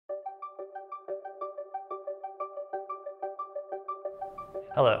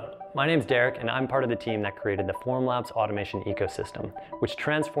Hello, my name's Derek and I'm part of the team that created the Formlabs automation ecosystem, which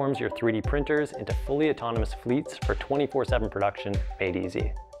transforms your 3D printers into fully autonomous fleets for 24/7 production made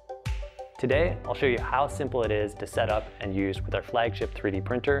easy. Today, I'll show you how simple it is to set up and use with our flagship 3D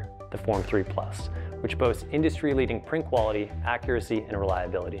printer, the Form 3 Plus, which boasts industry-leading print quality, accuracy, and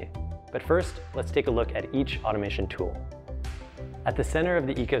reliability. But first, let's take a look at each automation tool. At the center of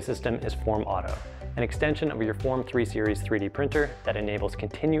the ecosystem is Form Auto, an extension of your Form 3 Series 3D printer that enables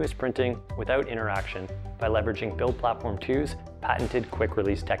continuous printing without interaction by leveraging Build Platform 2's patented quick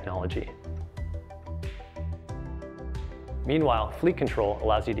release technology. Meanwhile, Fleet Control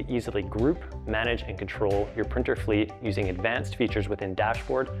allows you to easily group, manage, and control your printer fleet using advanced features within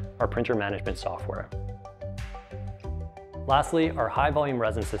Dashboard, our printer management software. Lastly, our High Volume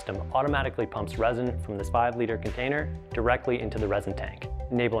Resin System automatically pumps resin from this 5-liter container directly into the resin tank,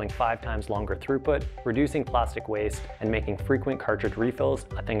 enabling 5 times longer throughput, reducing plastic waste, and making frequent cartridge refills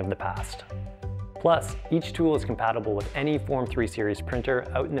a thing of the past. Plus, each tool is compatible with any Form 3 Series printer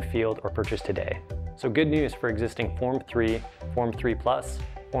out in the field or purchased today. So good news for existing Form 3, Form 3 Plus,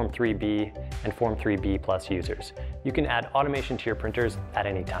 Form 3B, and Form 3B Plus users. You can add automation to your printers at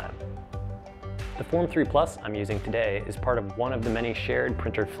any time. The Form 3 Plus I'm using today is part of one of the many shared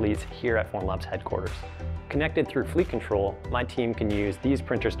printer fleets here at Formlabs headquarters. Connected through Fleet Control, my team can use these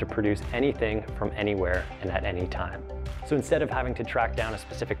printers to produce anything from anywhere and at any time. So instead of having to track down a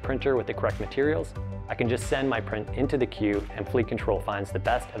specific printer with the correct materials, I can just send my print into the queue and Fleet Control finds the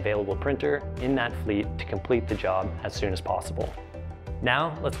best available printer in that fleet to complete the job as soon as possible.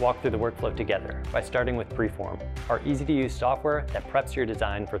 Now, let's walk through the workflow together by starting with Preform, our easy-to-use software that preps your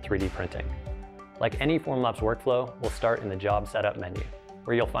design for 3D printing. Like any Formlabs workflow, we'll start in the Job Setup menu,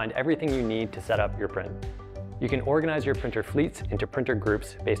 where you'll find everything you need to set up your print. You can organize your printer fleets into printer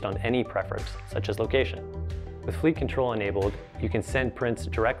groups based on any preference, such as location. With Fleet Control enabled, you can send prints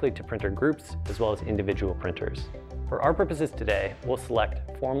directly to printer groups as well as individual printers. For our purposes today, we'll select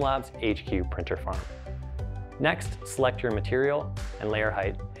Formlabs HQ Printer Farm. Next, select your material and layer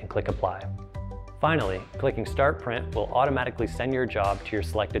height and click Apply. Finally, clicking Start Print will automatically send your job to your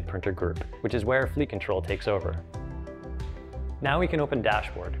selected printer group, which is where Fleet Control takes over. Now we can open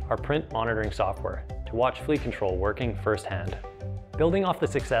Dashboard, our print monitoring software, to watch Fleet Control working firsthand. Building off the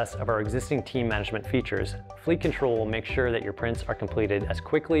success of our existing team management features, Fleet Control will make sure that your prints are completed as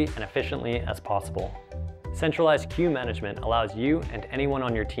quickly and efficiently as possible. Centralized queue management allows you and anyone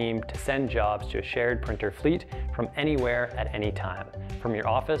on your team to send jobs to a shared printer fleet from anywhere at any time, from your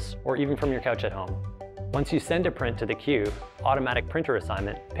office or even from your couch at home. Once you send a print to the queue, automatic printer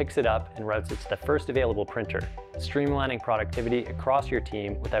assignment picks it up and routes it to the first available printer, streamlining productivity across your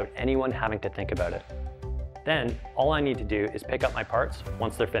team without anyone having to think about it. Then, all I need to do is pick up my parts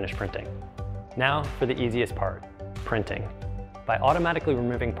once they're finished printing. Now for the easiest part, printing. By automatically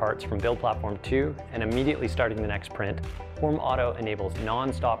removing parts from Build Platform 2 and immediately starting the next print, Form Auto enables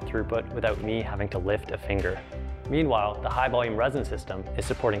non-stop throughput without me having to lift a finger. Meanwhile, the High Volume Resin System is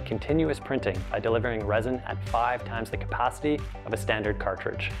supporting continuous printing by delivering resin at 5 times the capacity of a standard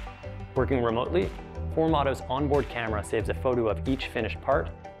cartridge. Working remotely, Form Auto's onboard camera saves a photo of each finished part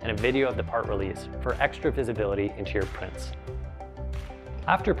and a video of the part release for extra visibility into your prints.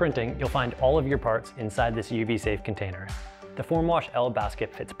 After printing, you'll find all of your parts inside this UV-safe container. The FormWash L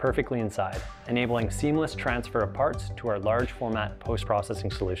basket fits perfectly inside, enabling seamless transfer of parts to our large format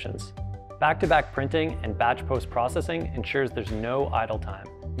post-processing solutions. Back-to-back printing and batch post-processing ensures there's no idle time,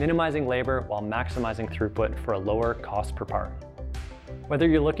 minimizing labor while maximizing throughput for a lower cost per part. Whether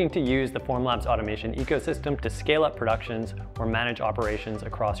you're looking to use the Formlabs automation ecosystem to scale up productions or manage operations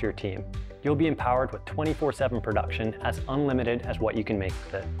across your team, you'll be empowered with 24/7 production as unlimited as what you can make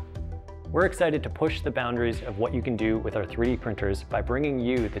with it. We're excited to push the boundaries of what you can do with our 3D printers by bringing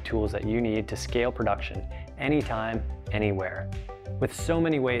you the tools that you need to scale production anytime, anywhere. With so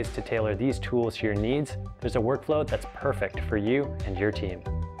many ways to tailor these tools to your needs, there's a workflow that's perfect for you and your team.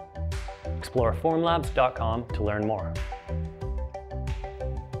 Explore formlabs.com to learn more.